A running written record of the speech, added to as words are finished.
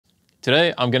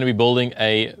Today I'm going to be building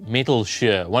a metal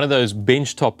shear, one of those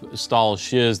benchtop style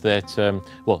shears that,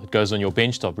 well, it goes on your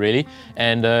benchtop really,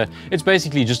 and it's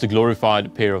basically just a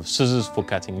glorified pair of scissors for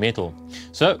cutting metal.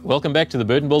 So, welcome back to the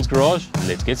Burton Builds garage.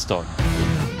 Let's get started.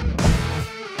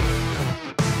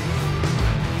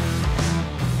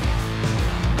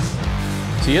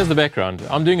 So here's the background.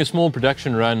 I'm doing a small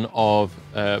production run of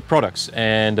products,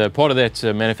 and part of that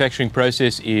manufacturing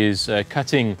process is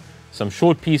cutting some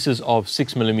short pieces of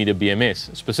 6mm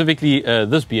BMS, specifically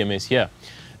this BMS here.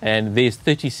 And there's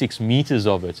 36 meters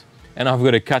of it. And I've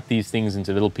got to cut these things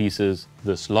into little pieces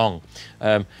this long.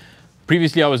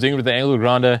 Previously I was doing it with the angle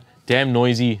grinder, damn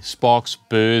noisy, sparks,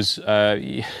 burrs.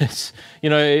 It's, you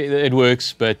know, it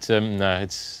works, but no,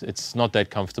 it's not that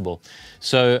comfortable.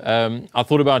 So I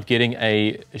thought about getting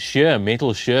a shear,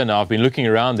 metal shear. Now I've been looking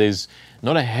around, there's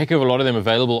not a heck of a lot of them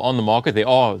available on the market. They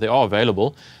are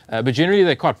available, but generally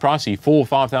they're quite pricey, 4,000 or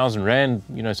 5,000 Rand,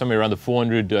 you know, somewhere around the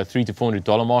 $300 to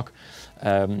 $400 mark,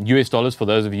 US dollars for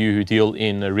those of you who deal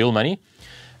in real money.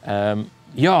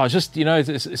 Yeah, just, you know,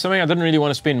 it's something I didn't really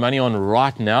want to spend money on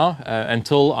right now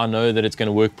until I know that it's going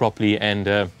to work properly.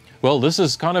 And well, this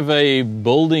is kind of a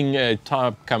building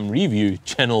type come review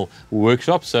channel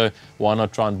workshop, so why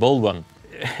not try and build one?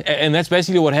 And that's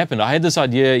basically what happened. I had this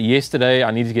idea yesterday. I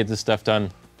needed to get this stuff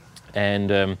done,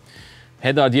 and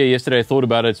had the idea yesterday, thought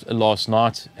about it last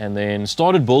night, and then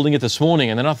started building it this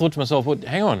morning. And then I thought to myself, well,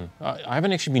 hang on, I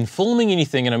haven't actually been filming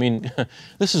anything, and I mean,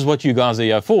 this is what you guys are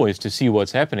here for, is to see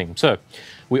what's happening. So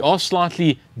we are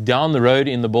slightly down the road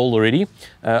in the build already.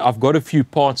 I've got a few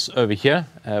parts over here.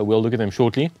 We'll look at them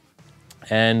shortly.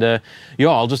 And yeah,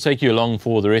 I'll just take you along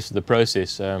for the rest of the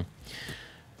process.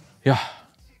 Yeah.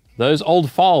 Those old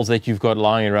files that you've got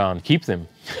lying around, keep them.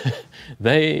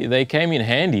 They came in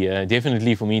handy,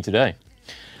 definitely for me today.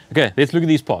 Okay, let's look at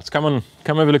these parts. Come on,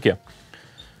 come over, look here.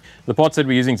 The parts that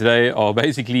we're using today are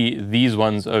basically these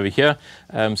ones over here.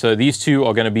 So these two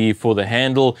are going to be for the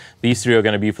handle. These three are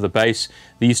going to be for the base.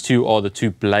 These two are the two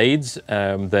blades.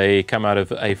 They come out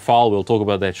of a file. We'll talk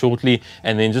about that shortly.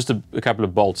 And then just a couple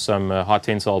of bolts, some high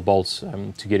tensile bolts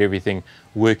to get everything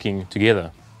working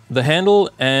together. The handle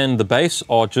and the base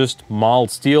are just mild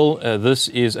steel. This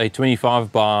is a 25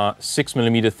 by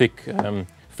 6mm thick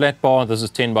flat bar. This is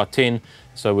 10 by 10,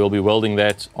 so we'll be welding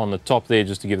that on the top there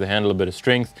just to give the handle a bit of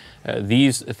strength.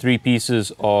 These three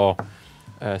pieces are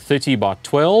 30 by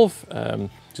 12,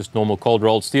 just normal cold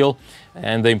rolled steel.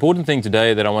 And the important thing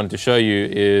today that I wanted to show you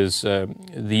is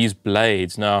these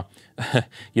blades. Now,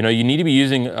 you know, you need to be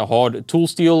using a hard tool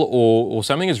steel or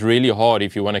something that's really hard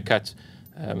if you want to cut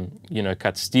you know,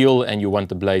 cut steel and you want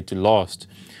the blade to last.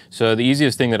 So the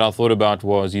easiest thing that I thought about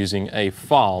was using a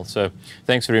file. So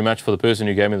thanks very much for the person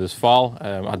who gave me this file.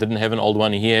 I didn't have an old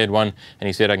one, he had one, and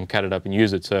he said I can cut it up and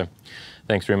use it. So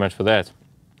thanks very much for that.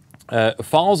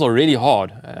 Files are really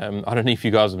hard. I don't know if you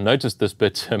guys have noticed this,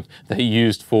 but they're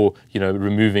used for, you know,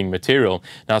 removing material.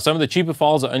 Now, some of the cheaper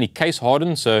files are only case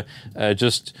hardened, so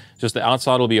just the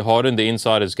outside will be hardened, the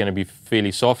inside is going to be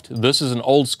fairly soft. This is an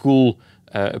old school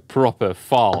proper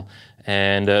file,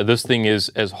 and this thing is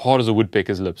as hard as a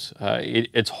woodpecker's lips.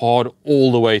 It's hard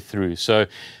all the way through, so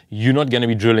you're not going to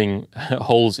be drilling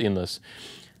holes in this.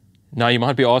 Now you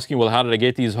might be asking, well, how did I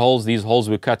get these holes? These holes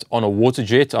were cut on a water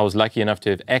jet. I was lucky enough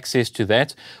to have access to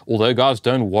that. Although, guys,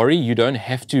 don't worry, you don't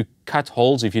have to cut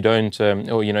holes if you don't,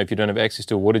 or you know, if you don't have access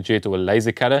to a water jet or a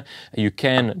laser cutter. You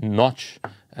can notch.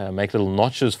 Make little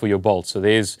notches for your bolts. So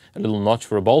there's a little notch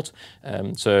for a bolt.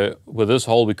 So with this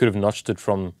hole, we could have notched it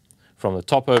from the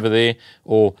top over there,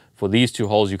 or for these two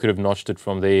holes, you could have notched it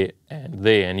from there and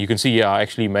there. And you can see here, I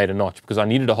actually made a notch because I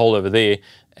needed a hole over there,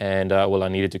 and well, I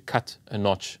needed to cut a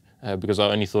notch because I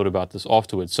only thought about this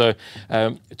afterwards. So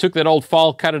took that old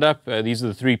file, cut it up. These are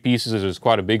the three pieces. It was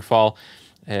quite a big file,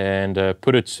 and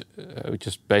put it,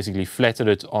 just basically flattened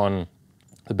it on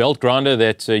the belt grinder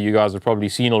that you guys have probably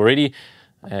seen already.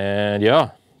 And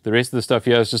yeah, the rest of the stuff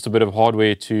here is just a bit of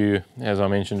hardware to, as I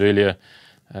mentioned earlier,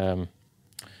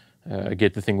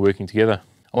 get the thing working together.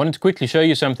 I wanted to quickly show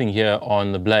you something here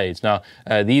on the blades. Now,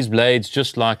 these blades,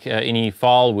 just like any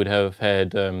file, would have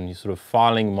had sort of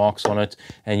filing marks on it,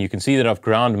 and you can see that I've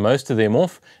ground most of them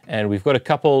off, and we've got a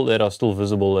couple that are still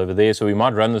visible over there, so we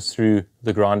might run this through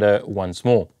the grinder once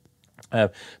more.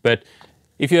 But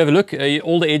if you have a look,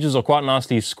 all the edges are quite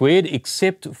nicely squared,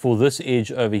 except for this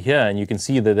edge over here. And you can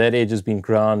see that that edge has been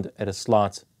ground at a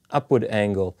slight upward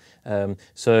angle.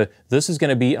 So this is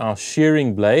going to be our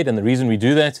shearing blade. And the reason we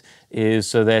do that is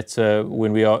so that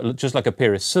when we are, just like a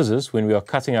pair of scissors, when we are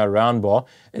cutting our round bar,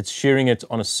 it's shearing it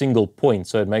on a single point.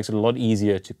 So it makes it a lot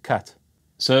easier to cut.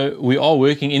 So we are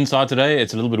working inside today.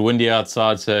 It's a little bit windy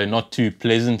outside, so not too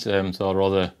pleasant.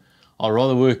 So I'll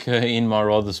rather work in my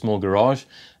rather small garage.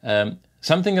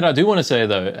 Something that I do want to say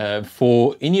though,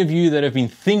 for any of you that have been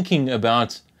thinking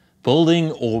about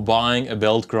building or buying a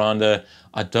belt grinder,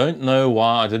 I don't know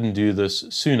why I didn't do this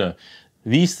sooner.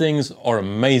 These things are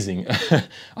amazing.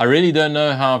 I really don't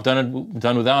know how I've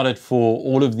done without it for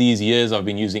all of these years. I've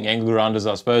been using angle grinders,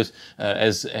 I suppose,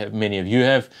 as many of you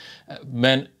have.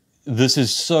 Man, this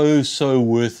is so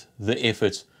worth the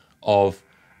effort of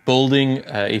building,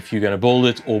 if you're going to build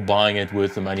it, or buying it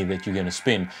with the money that you're going to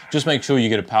spend. Just make sure you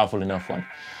get a powerful enough one.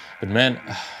 But man,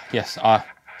 yes,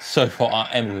 so far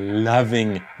I am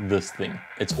loving this thing.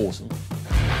 It's awesome.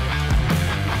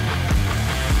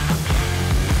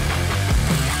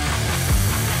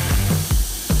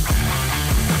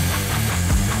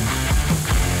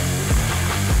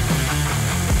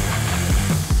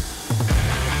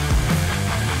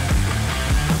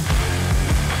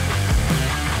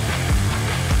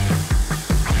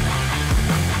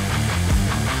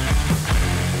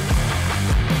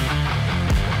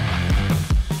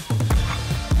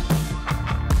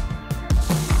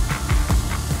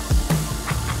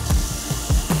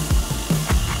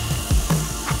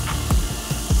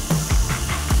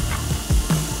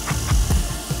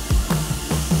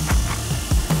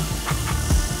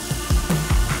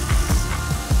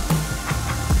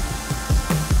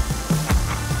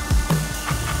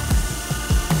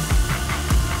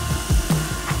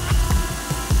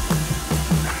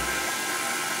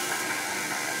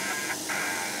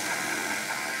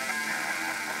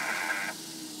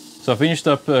 So I finished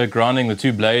up grinding the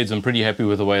two blades. I'm pretty happy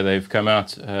with the way they've come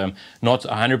out. Not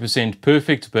 100%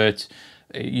 perfect, but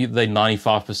they're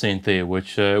 95% there,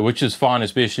 which is fine,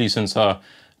 especially since I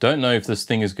don't know if this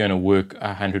thing is going to work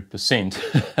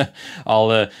 100%.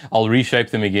 I'll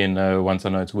reshape them again once I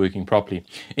know it's working properly.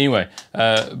 Anyway,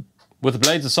 with the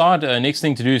blades aside, next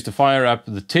thing to do is to fire up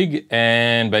the TIG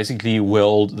and basically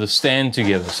weld the stand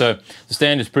together. So the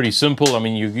stand is pretty simple. I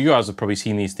mean, you guys have probably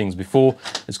seen these things before.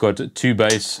 It's got two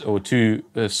base or two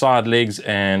side legs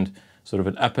and sort of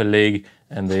an upper leg,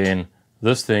 and then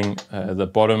this thing, our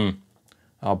bottom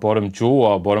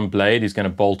jaw, our bottom blade is going to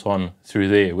bolt on through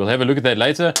there. We'll have a look at that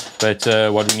later, but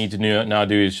what we need to now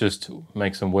do is just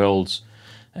make some welds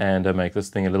and make this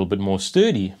thing a little bit more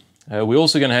sturdy. We're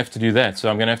also going to have to do that, so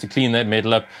I'm going to have to clean that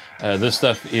metal up. This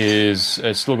stuff is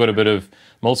still got a bit of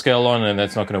mold scale on, and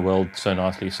that's not going to weld so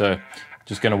nicely. So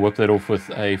just going to work that off with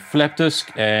a flap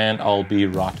disc, and I'll be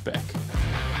right back.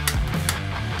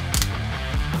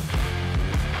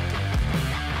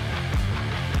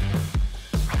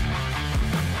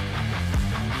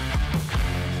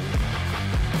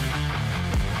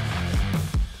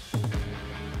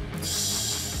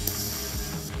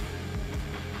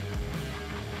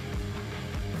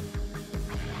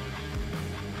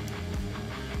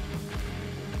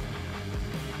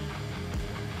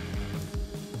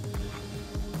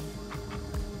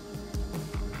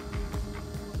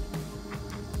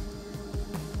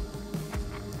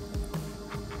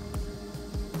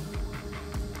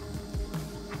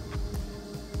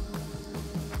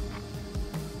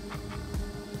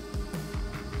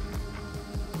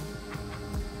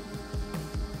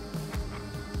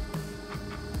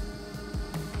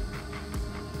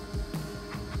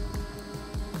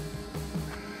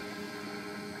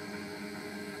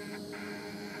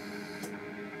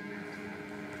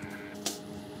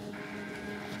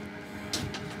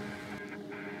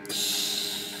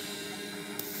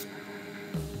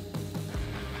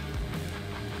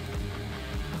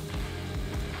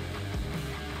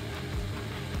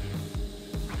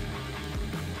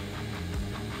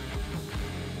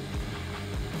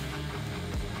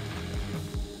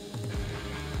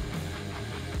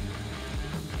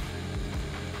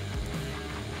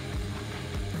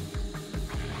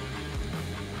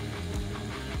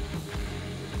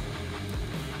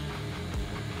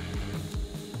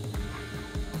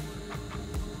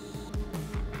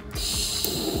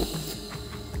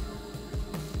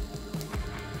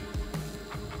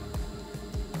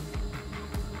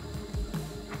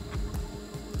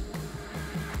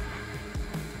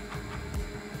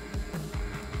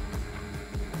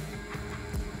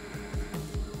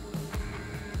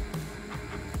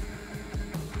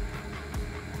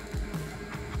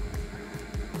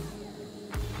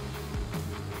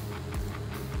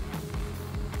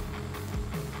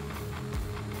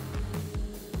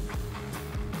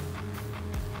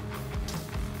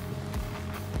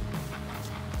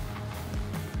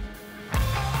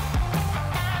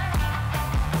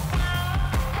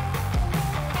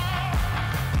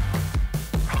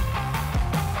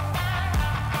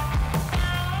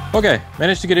 Okay,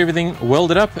 managed to get everything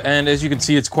welded up, and as you can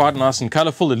see, it's quite nice and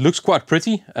colorful. It looks quite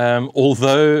pretty,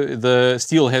 although the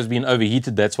steel has been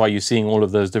overheated. That's why you're seeing all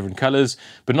of those different colors.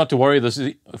 But not to worry, this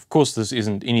is, of course, this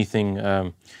isn't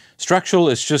anything structural.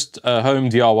 It's just a home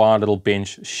DIY little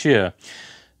bench shear.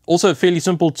 Also fairly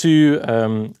simple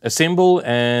to assemble,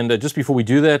 and just before we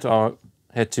do that, I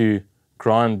had to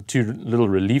grind 2 little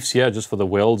reliefs here just for the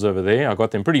welds over there. I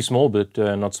got them pretty small, but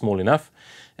not small enough.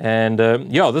 And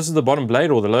yeah, this is the bottom blade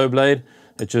or the lower blade.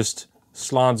 It just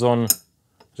slides on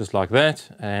just like that,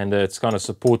 and it's kind of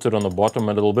supported on the bottom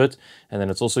a little bit. And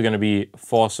then it's also going to be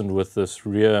fastened with this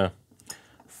rear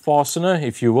fastener,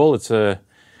 if you will. It's a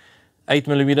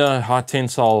 8mm high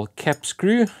tensile cap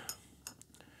screw.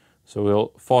 So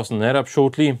we'll fasten that up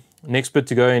shortly. Next bit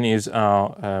to go in is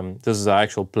our, this is our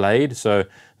actual blade. So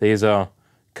there's our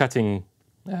cutting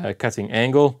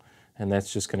angle, and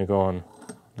that's just going to go on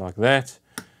like that.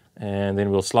 And then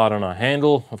we'll slide on our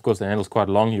handle. Of course, the handle's quite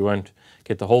long. You won't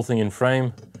get the whole thing in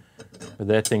frame, but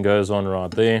that thing goes on right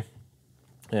there.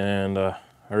 And I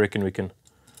reckon we can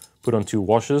put on 2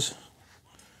 washers.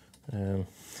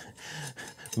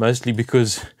 Mostly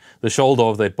because the shoulder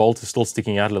of that bolt is still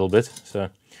sticking out a little bit. So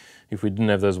if we didn't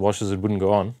have those washers, it wouldn't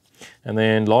go on. And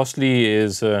then lastly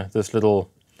is this little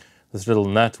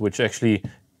nut, which actually,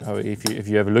 if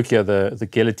you have a look here, the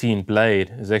guillotine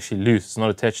blade is actually loose. It's not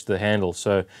attached to the handle.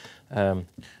 So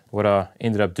what I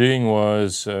ended up doing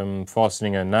was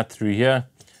fastening a nut through here.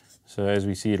 So as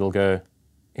we see, it'll go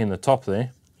in the top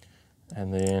there,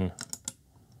 and then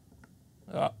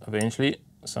eventually,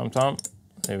 sometime,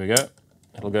 there we go,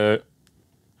 it'll go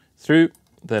through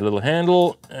that little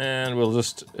handle, and we'll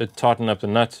just tighten up the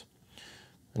nut,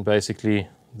 and basically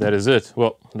that is it.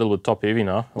 Well, a little bit top heavy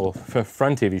now, or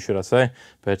front heavy should I say,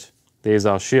 but there's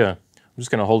our shear. I'm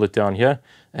just going to hold it down here,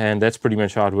 and that's pretty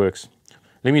much how it works.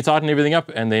 Let me tighten everything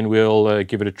up, and then we'll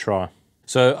give it a try.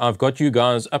 So I've got you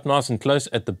guys up nice and close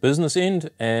at the business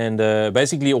end, and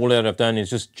basically all that I've done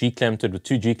is just G-clamped it with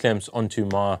 2 G-clamps onto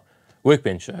my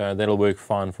workbench. That'll work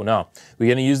fine for now. We're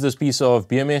going to use this piece of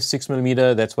BMS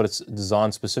 6mm. That's what it's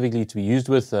designed specifically to be used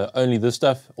with, only this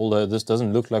stuff, although this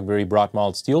doesn't look like very bright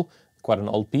mild steel. Quite an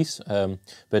old piece,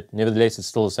 but nevertheless it's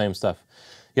still the same stuff.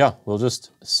 Yeah, we'll just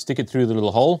stick it through the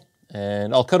little hole,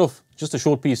 and I'll cut off just a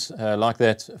short piece like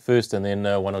that first, and then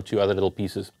 1 or 2 other little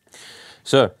pieces.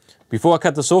 So before I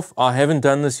cut this off, I haven't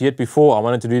done this yet before. I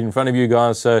wanted to do it in front of you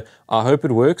guys, so I hope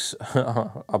it works.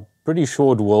 I'm pretty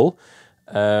sure it will,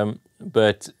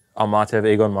 but I might have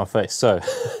egg on my face. So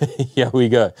here we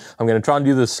go. I'm going to try and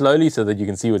do this slowly so that you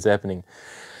can see what's happening.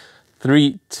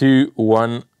 3, 2,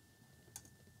 1.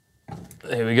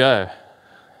 There we go.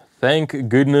 Thank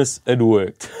goodness it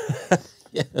worked.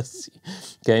 Yes.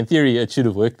 Okay, in theory it should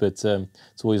have worked, but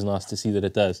it's always nice to see that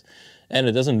it does. And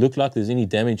it doesn't look like there's any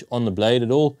damage on the blade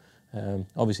at all.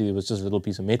 Obviously there was just a little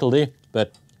piece of metal there,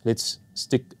 but let's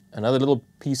stick another little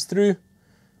piece through.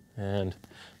 And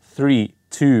 3,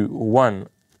 2, 1.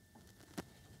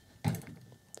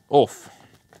 Off.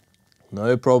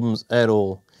 No problems at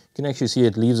all. You can actually see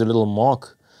it leaves a little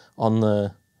mark on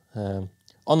the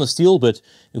steel, but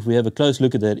if we have a close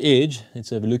look at that edge, let's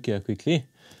have a look here quickly.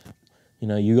 You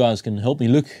know, you guys can help me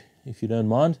look if you don't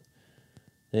mind.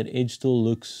 That edge still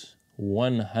looks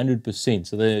 100%.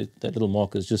 So that little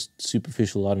mark is just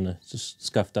superficial. I don't know, just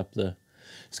scuffed up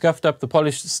the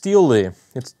polished steel there.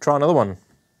 Let's try another one.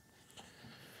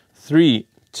 3,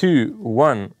 2,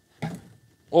 1.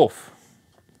 Off.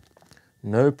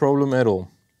 No problem at all.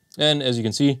 And as you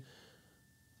can see,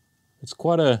 it's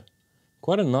quite a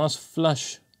nice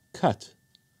flush cut,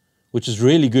 which is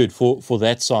really good for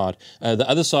that side. The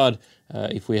other side,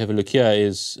 if we have a look here,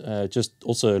 is just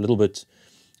also a little bit,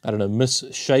 I don't know,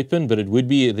 misshapen, but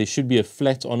there should be a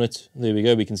flat on it. There we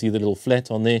go, we can see the little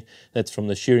flat on there. That's from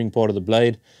the shearing part of the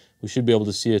blade. We should be able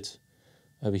to see it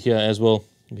over here as well.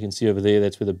 You can see over there,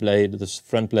 that's where the blade, this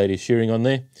front blade is shearing on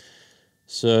there.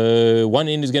 So one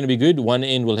end is going to be good, one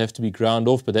end will have to be ground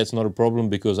off, but that's not a problem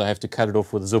because I have to cut it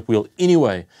off with a zip wheel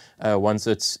anyway once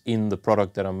it's in the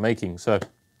product that I'm making. So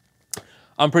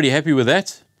I'm pretty happy with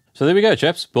that. So there we go,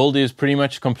 chaps. Build is pretty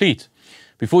much complete.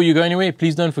 Before you go anywhere,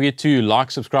 please don't forget to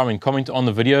like, subscribe, and comment on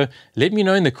the video. Let me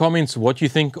know in the comments what you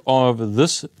think of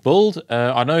this build.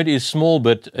 I know it is small,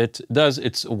 but it does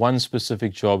its one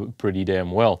specific job pretty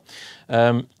damn well.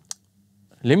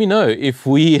 Let me know if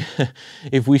we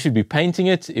should be painting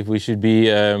it, if we should be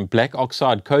black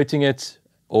oxide coating it,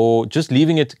 or just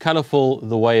leaving it colorful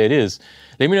the way it is.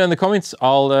 Let me know in the comments.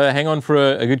 I'll hang on for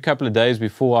a good couple of days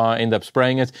before I end up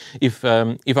spraying it. If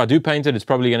I do paint it, it's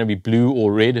probably going to be blue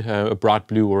or red, a bright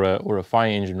blue or a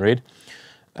fire engine red.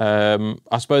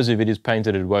 I suppose if it is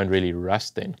painted, it won't really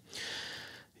rust then.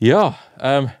 Yeah,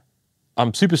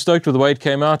 I'm super stoked with the way it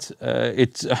came out.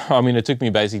 I mean, it took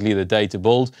me basically the day to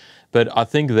build, but I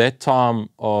think that time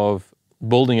of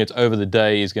building it over the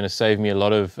day is going to save me a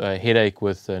lot of headache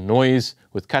with noise,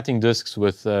 with cutting discs,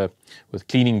 with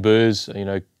cleaning burrs, you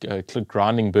know,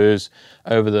 grinding burrs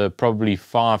over the probably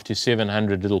 500 to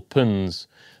 700 little pins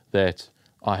that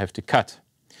I have to cut.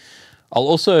 I'll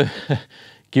also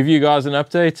give you guys an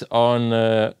update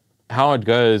on how it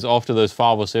goes after those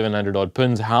 500 or 700 odd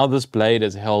pins, how this blade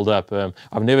has held up.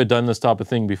 I've never done this type of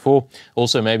thing before.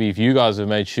 Also, maybe if you guys have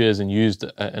made shears and used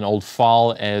an old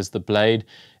file as the blade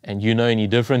and you know any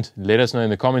different, let us know in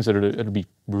the comments. It'll be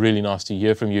really nice to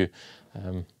hear from you.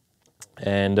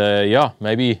 Yeah,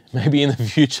 maybe in the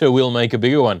future we'll make a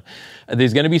bigger one.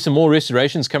 There's going to be some more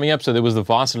restorations coming up. So there was the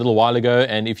vise a little while ago,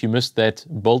 and if you missed that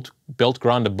belt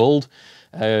grinder build,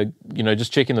 you know,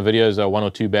 just check in the videos 1 or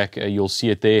 2 back, you'll see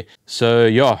it there. So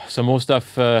yeah, some more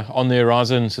stuff on the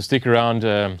horizon, so stick around,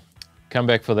 come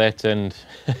back for that, and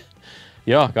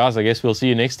yeah guys, I guess we'll see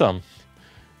you next time.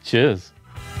 Cheers.